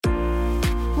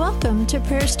Welcome to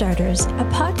Prayer Starters, a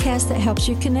podcast that helps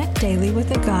you connect daily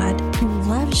with a God who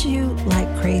loves you like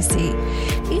crazy.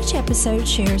 Each episode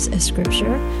shares a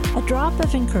scripture, a drop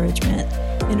of encouragement,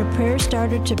 and a prayer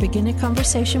starter to begin a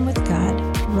conversation with God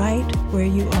right where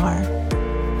you are.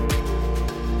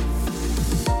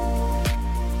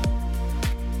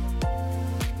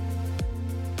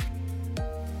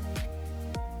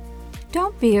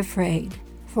 Don't be afraid,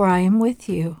 for I am with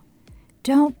you.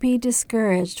 Don't be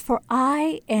discouraged, for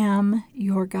I am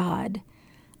your God.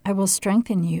 I will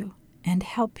strengthen you and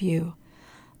help you.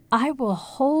 I will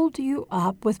hold you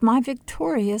up with my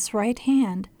victorious right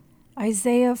hand.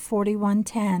 Isaiah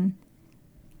 41:10.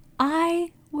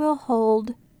 I will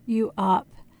hold you up.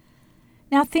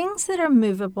 Now, things that are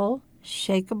movable,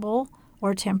 shakeable,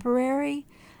 or temporary,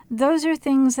 those are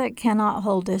things that cannot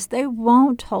hold us. They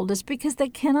won't hold us because they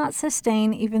cannot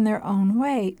sustain even their own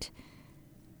weight.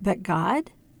 But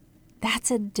God, that's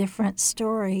a different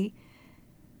story.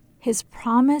 His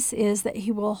promise is that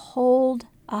He will hold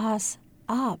us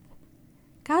up.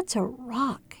 God's a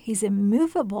rock. He's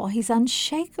immovable. He's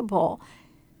unshakable.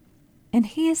 And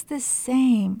He is the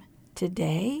same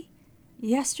today,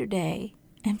 yesterday,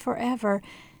 and forever.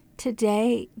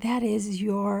 Today, that is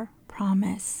your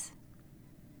promise.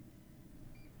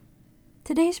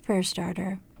 Today's prayer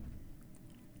starter,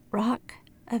 Rock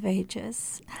of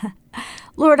Ages.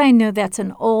 Lord, I know that's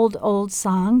an old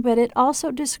song, but it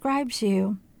also describes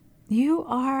you. You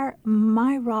are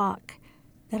my rock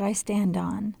that I stand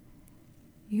on.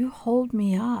 You hold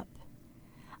me up.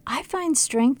 I find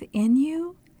strength in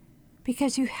you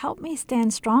because you help me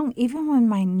stand strong even when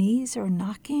my knees are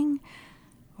knocking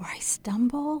or I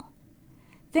stumble.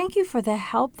 Thank you for the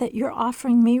help that you're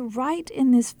offering me right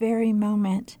in this very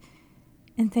moment.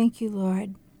 And thank you,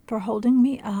 Lord, for holding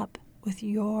me up with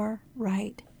your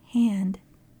right hand.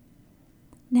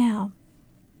 Now,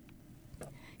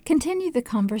 continue the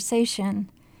conversation.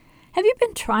 Have you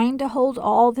been trying to hold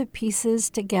all the pieces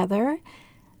together?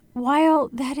 While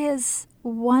that is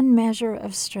one measure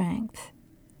of strength,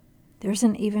 there's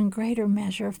an even greater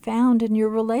measure found in your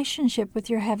relationship with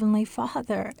your Heavenly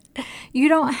Father. You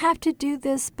don't have to do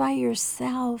this by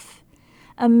yourself.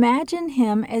 Imagine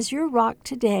Him as your rock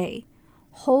today,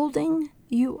 holding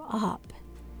you up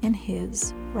in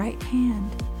His right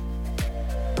hand.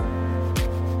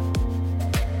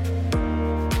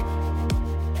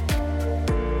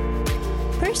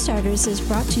 Prayer Starters is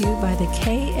brought to you by the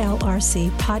KLRC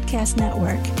Podcast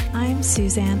Network. I'm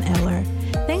Suzanne Eller.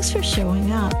 Thanks for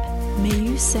showing up. May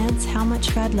you sense how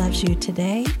much God loves you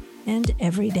today and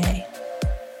every day.